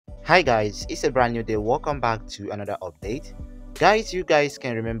Hi guys, it's a brand new day. Welcome back to another update. Guys, you guys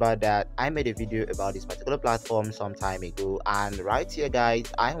can remember that I made a video about this particular platform some time ago, and right here guys,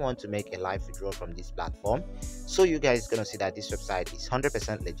 I want to make a live withdrawal from this platform. So you guys gonna see that this website is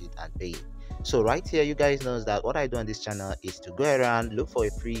 100% legit and paying. So right here, you guys knows that what I do on this channel is to go around, look for a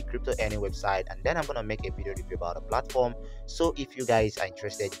free crypto earning website, and then I'm gonna make a video review about the platform. So if you guys are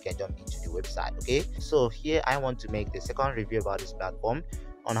interested, you can jump into the website. Okay, so here I want to make the second review about this platform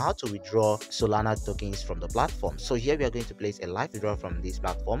on how to withdraw Solana tokens from the platform. So here we are going to place a live withdrawal from this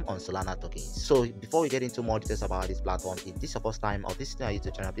platform on Solana tokens. So before we get into more details about this platform, if this is your first time or visiting our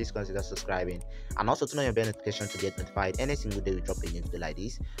YouTube channel, please consider subscribing and also turn on your bell notification to get notified any single day we drop a new video like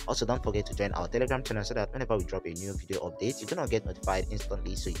this. Also, don't forget to join our Telegram channel so that whenever we drop a new video update, you're gonna get notified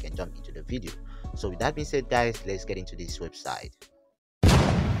instantly so you can jump into the video. So with that being said guys, let's get into this website.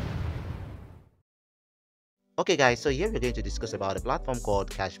 Okay guys, so here we're going to discuss about a platform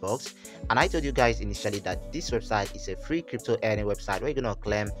called Cashbox, and I told you guys initially that this website is a free crypto earning website where you're gonna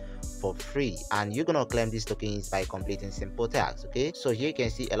claim for free, and you're gonna claim these tokens by completing simple tasks. Okay, so here you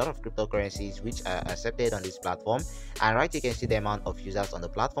can see a lot of cryptocurrencies which are accepted on this platform, and right here you can see the amount of users on the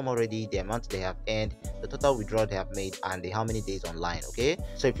platform already, the amount they have earned, the total withdrawal they have made, and the how many days online. Okay,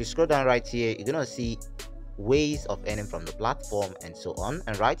 so if you scroll down right here, you're gonna see ways of earning from the platform and so on.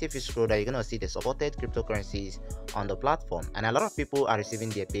 And right, if you scroll down, you're gonna see the supported cryptocurrencies on the platform, and a lot of people are receiving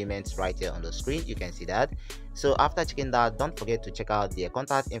their payments right here on the screen. You can see that. So after checking that, don't forget to check out their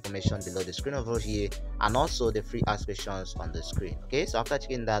contact information below the screen over here, and also the free ask questions on the screen. Okay, so after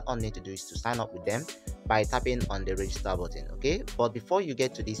checking that, all you need to do is to sign up with them by tapping on the register button. Okay, but before you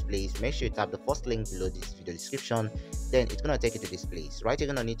get to this place, make sure you tap the first link below this video description. Then it's gonna take you to this place. Right, you're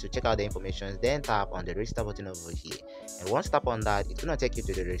gonna need to check out the information, then tap on the register button over here, and once tap on that, it's gonna take you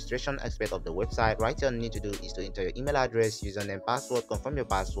to the registration aspect of the website. Right, all you need to do is to enter your email address, username, password, confirm your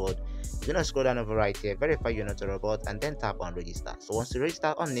password. You're gonna scroll down over right here, verify you're not a robot, and then tap on register. So once you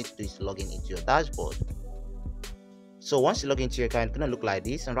register, all you need to do is to log in into your dashboard. So once you log into your account, it's gonna look like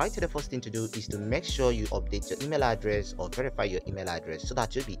this, and right here the first thing to do is to make sure you update your email address or verify your email address so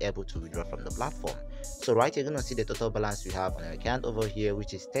that you'll be able to withdraw from the platform. So right here you're gonna see the total balance we have on our account over here,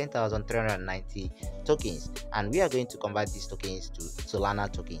 which is 10,390 tokens, and we are going to convert these tokens to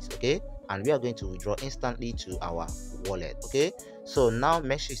Solana tokens. Okay, and we are going to withdraw instantly to our wallet. Okay, so now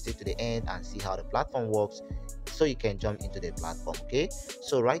make sure you stay to the end and see how the platform works so you can jump into the platform. Okay,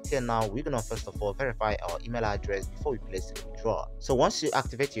 so right here now we're gonna first of all verify our email address before we place the withdrawal. So once you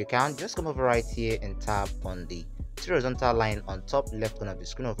activate your account, just come over right here and tap on the horizontal line on top left corner of the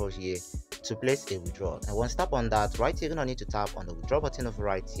screen over here to place a withdrawal. And once you tap on that, right here you're gonna need to tap on the withdraw button over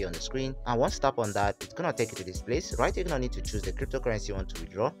right here on the screen, and once you tap on that, it's gonna take you to this place. Right here you're gonna need to choose the cryptocurrency you want to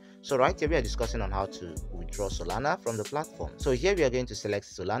withdraw. So right here we are discussing on how to withdraw Solana from the platform. So here we are going to select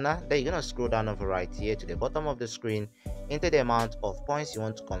Solana. Then you're gonna scroll down over right here to the bottom of the screen, enter the amount of points you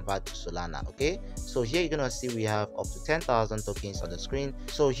want to convert to Solana. Okay, so here you're gonna see we have up to 10,000 tokens on the screen.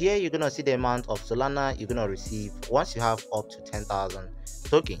 So here you're gonna see the amount of Solana you're gonna receive once you have up to 10,000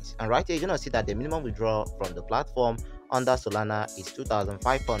 tokens, and right here you're gonna see that the minimum withdrawal from the platform under Solana is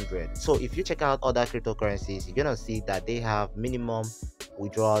 2,500. So if you check out other cryptocurrencies, you're gonna see that they have minimum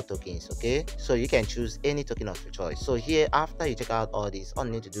withdrawal tokens. Okay, so you can choose any token of your choice. So here, after you check out all this, all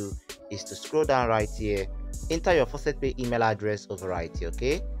you need to do is to scroll down right here, enter your FaucetPay email address over right here.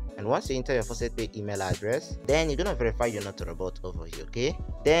 Okay, and once you enter your FaucetPay email address, then you're gonna verify you're not a robot over here. Okay,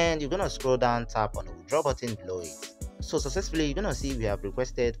 then you're gonna scroll down, tap on the withdraw button below it. So successfully you're gonna see we have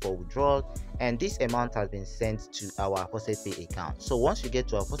requested for withdrawal, and this amount has been sent to our FaucetPay account. So once you get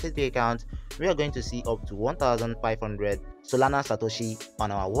to our FaucetPay account, we are going to see up to 1,500 Solana Satoshi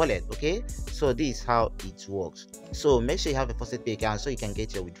on our wallet. Okay, so this is how it works. So make sure you have a FaucetPay account so you can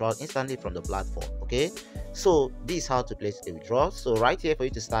get your withdrawal instantly from the platform. Okay, so this is how to place a withdrawal. So right here, for you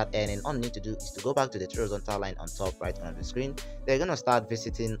to start earning, all you need to do is to go back to the horizontal line on top right on the screen. They're gonna start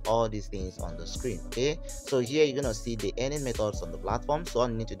visiting all these things on the screen. Okay, so here you're gonna see the earning methods on the platform. So all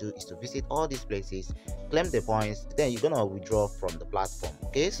you need to do is to visit all these places, claim the points, then you're gonna withdraw from the platform.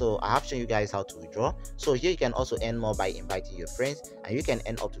 Okay, so I have shown you guys how to withdraw. So here you can also earn more by inviting your friends, and you can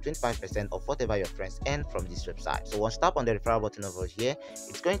earn up to 25% of whatever your friends earn from this website. So once you tap on the referral button over here,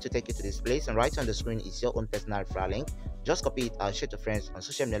 it's going to take you to this place, and right on the screen is your own personal referral link. Just copy it and share to friends on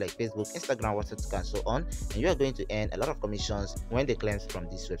social media like Facebook, Instagram, WhatsApp, and so on, and you are going to earn a lot of commissions when they claim from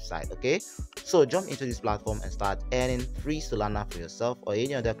this website. Okay, so jump into this platform and start earning free Solana for yourself or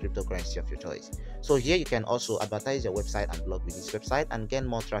any other cryptocurrency of your choice. So here you can also advertise your website and blog with this website and gain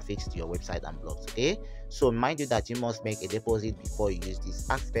more traffic to your website and blogs. Okay, so mind you that you must make a deposit before you use this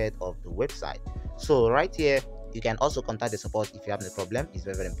aspect of the website. So right here You can also contact the support if you have a problem. It's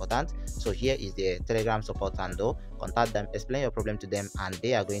very, very important. So here is the Telegram support handle. Contact them, explain your problem to them, and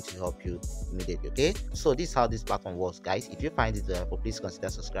they are going to help you immediately. Okay, so this is how this platform works, guys. If you find it helpful, please consider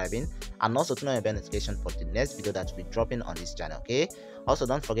subscribing and also turn on your bell notification for the next video that will be dropping on this channel. Okay, also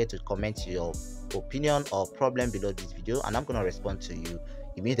don't forget to comment your opinion or problem below this video, and I'm going to respond to you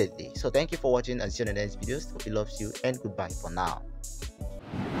immediately. So thank you for watching, and see you in the next videos. Hope you loves you, and goodbye for now.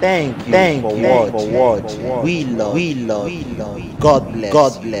 Thank you for watching. We love you. God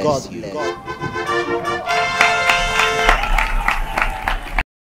bless you.